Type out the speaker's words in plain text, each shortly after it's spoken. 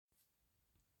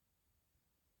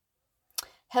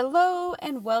Hello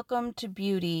and welcome to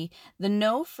Beauty, the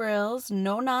no-frills,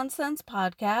 no-nonsense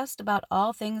podcast about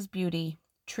all things beauty,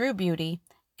 true beauty,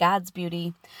 God's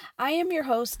beauty. I am your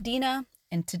host, Deanna,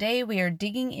 and today we are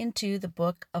digging into the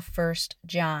book of 1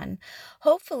 John.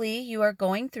 Hopefully you are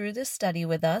going through this study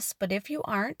with us, but if you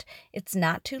aren't, it's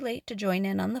not too late to join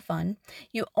in on the fun.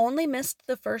 You only missed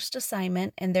the first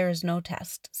assignment and there is no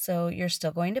test, so you're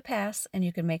still going to pass and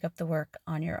you can make up the work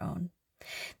on your own.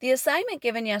 The assignment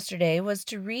given yesterday was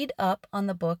to read up on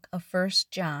the book of 1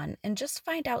 John and just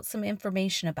find out some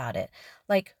information about it,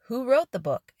 like who wrote the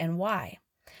book and why.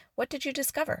 What did you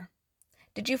discover?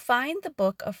 Did you find the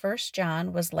book of 1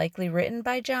 John was likely written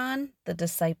by John, the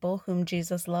disciple whom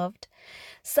Jesus loved?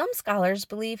 Some scholars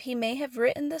believe he may have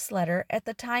written this letter at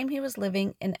the time he was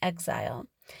living in exile.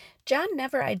 John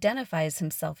never identifies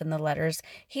himself in the letters.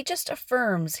 He just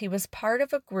affirms he was part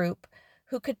of a group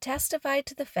who could testify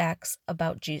to the facts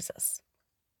about Jesus.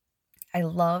 I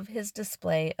love his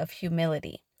display of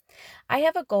humility. I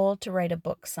have a goal to write a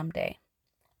book someday.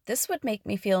 This would make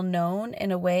me feel known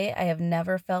in a way I have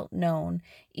never felt known,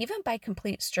 even by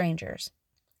complete strangers.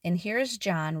 And here is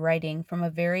John writing from a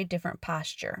very different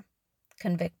posture,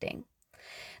 convicting.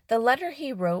 The letter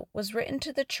he wrote was written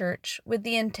to the church with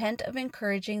the intent of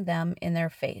encouraging them in their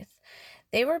faith.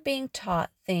 They were being taught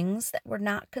things that were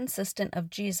not consistent of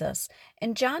Jesus,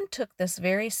 and John took this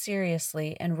very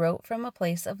seriously and wrote from a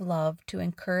place of love to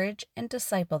encourage and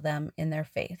disciple them in their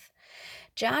faith.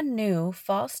 John knew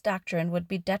false doctrine would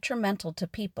be detrimental to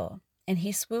people, and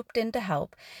he swooped in to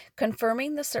help,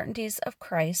 confirming the certainties of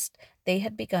Christ they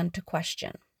had begun to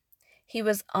question. He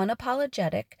was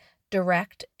unapologetic,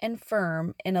 direct, and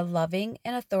firm in a loving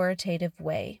and authoritative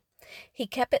way. He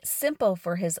kept it simple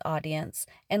for his audience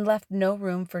and left no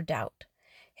room for doubt.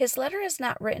 His letter is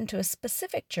not written to a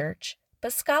specific church,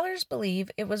 but scholars believe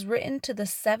it was written to the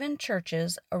 7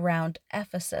 churches around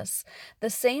Ephesus, the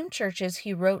same churches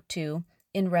he wrote to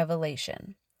in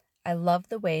Revelation. I love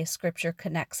the way Scripture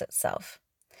connects itself.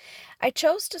 I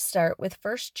chose to start with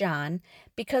 1 John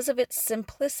because of its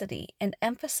simplicity and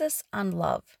emphasis on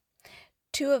love.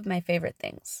 2 of my favorite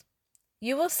things.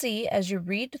 You will see as you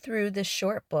read through this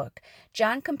short book,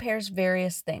 John compares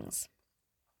various things.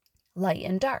 Light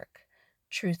and dark,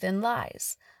 truth and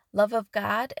lies, love of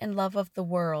God and love of the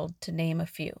world, to name a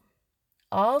few.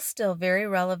 All still very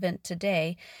relevant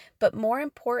today, but more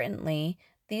importantly,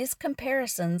 these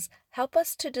comparisons help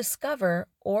us to discover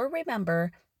or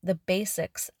remember the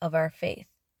basics of our faith.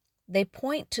 They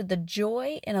point to the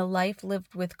joy in a life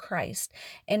lived with Christ,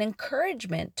 an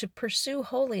encouragement to pursue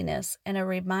holiness, and a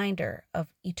reminder of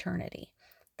eternity.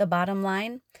 The bottom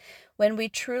line, when we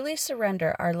truly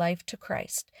surrender our life to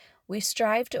Christ, we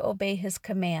strive to obey his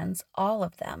commands, all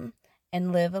of them,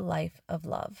 and live a life of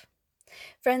love.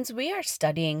 Friends, we are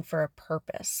studying for a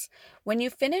purpose. When you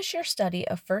finish your study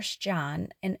of 1 John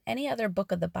and any other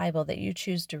book of the Bible that you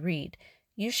choose to read,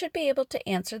 you should be able to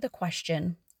answer the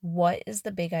question, what is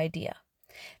the big idea?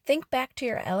 Think back to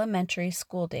your elementary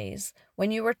school days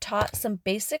when you were taught some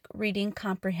basic reading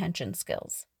comprehension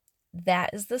skills.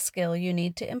 That is the skill you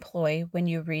need to employ when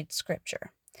you read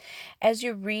Scripture. As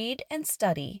you read and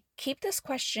study, keep this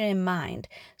question in mind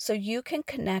so you can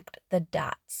connect the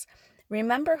dots.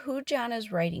 Remember who John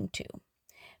is writing to.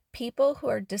 People who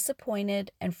are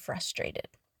disappointed and frustrated.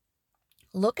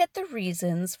 Look at the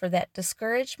reasons for that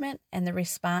discouragement and the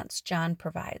response John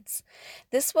provides.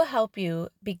 This will help you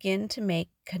begin to make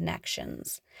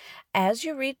connections. As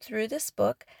you read through this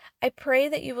book, I pray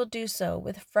that you will do so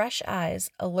with fresh eyes,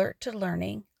 alert to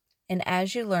learning. And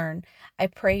as you learn, I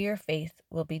pray your faith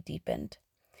will be deepened.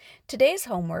 Today's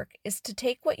homework is to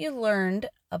take what you learned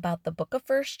about the book of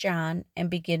 1 John and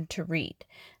begin to read.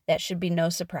 That should be no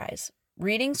surprise.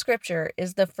 Reading Scripture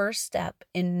is the first step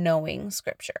in knowing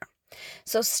Scripture.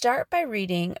 So start by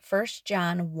reading 1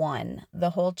 John 1,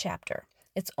 the whole chapter.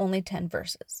 It's only 10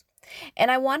 verses.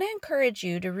 And I want to encourage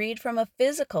you to read from a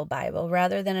physical Bible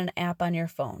rather than an app on your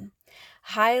phone.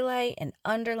 Highlight and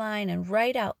underline and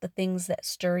write out the things that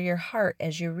stir your heart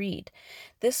as you read.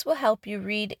 This will help you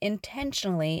read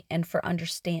intentionally and for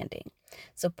understanding.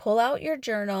 So pull out your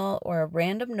journal or a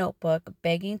random notebook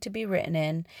begging to be written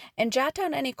in and jot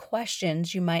down any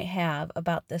questions you might have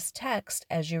about this text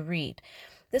as you read.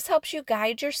 This helps you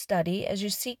guide your study as you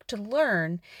seek to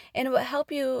learn, and it will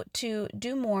help you to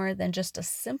do more than just a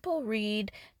simple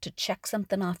read to check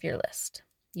something off your list.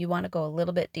 You want to go a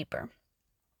little bit deeper.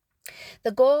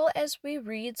 The goal as we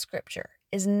read Scripture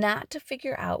is not to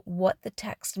figure out what the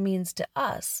text means to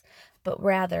us, but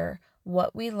rather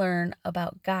what we learn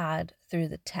about God through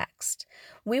the text.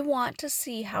 We want to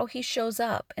see how he shows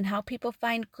up and how people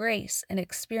find grace and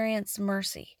experience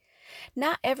mercy.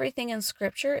 Not everything in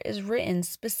Scripture is written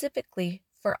specifically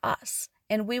for us,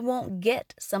 and we won't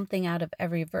get something out of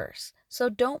every verse. So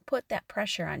don't put that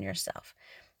pressure on yourself.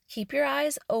 Keep your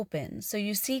eyes open so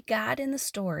you see God in the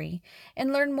story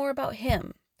and learn more about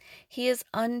Him. He is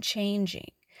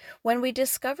unchanging. When we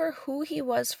discover who He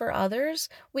was for others,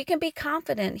 we can be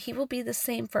confident He will be the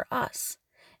same for us.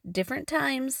 Different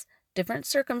times, different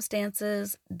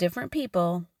circumstances, different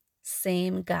people,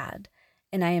 same God.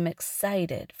 And I am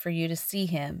excited for you to see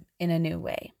Him in a new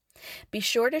way. Be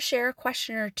sure to share a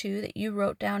question or two that you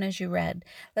wrote down as you read.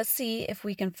 Let's see if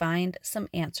we can find some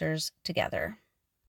answers together.